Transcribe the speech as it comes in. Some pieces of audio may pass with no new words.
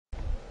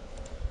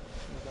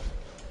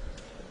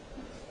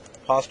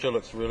Posture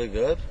looks really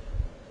good.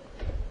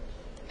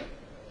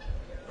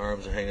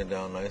 Arms are hanging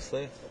down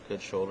nicely.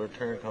 Good shoulder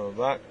turn coming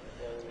back.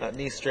 That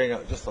knee straighten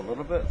out just a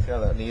little bit. See how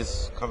that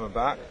knee's coming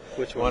back?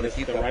 Which one? Want to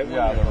keep the that, right one?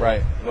 Yeah, the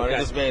right. You want to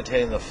Okay. just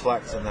maintain the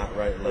flex in that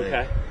right leg.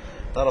 Okay.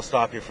 That'll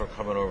stop you from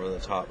coming over the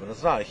top. And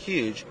it's not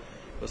huge,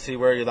 but see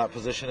where that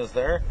position is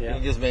there? Yeah. You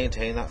can just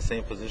maintain that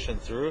same position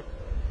through.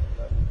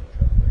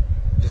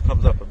 Just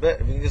comes up a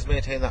bit. If you can just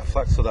maintain that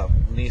flex so that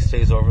knee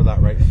stays over that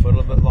right foot a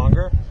little bit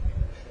longer,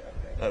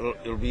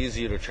 it'll be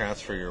easier to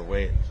transfer your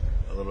weight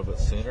a little bit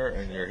sooner,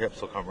 and your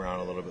hips will come around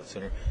a little bit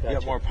sooner. Gotcha. You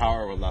get more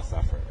power with less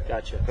effort.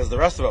 Gotcha. Because the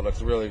rest of it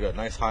looks really good.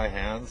 Nice high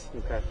hands.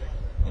 Okay.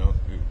 You know,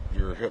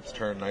 your hips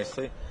turn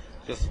nicely.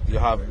 Just you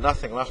have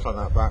nothing left on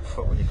that back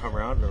foot when you come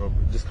around, and it'll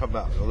just come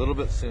back a little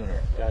bit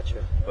sooner.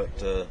 Gotcha.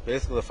 But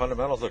basically, the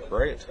fundamentals look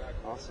great.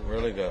 Awesome.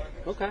 Really good.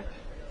 Okay.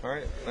 All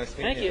right. Nice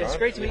meeting Thank you. John. It's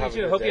great to meet you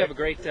too. I hope you have a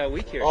great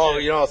week here. Oh,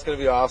 too. you know, it's going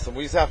to be awesome.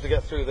 We just have to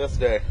get through this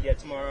day. Yeah,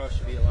 tomorrow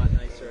should be a lot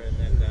nicer, and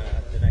then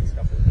the next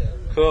couple of days.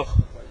 Cool.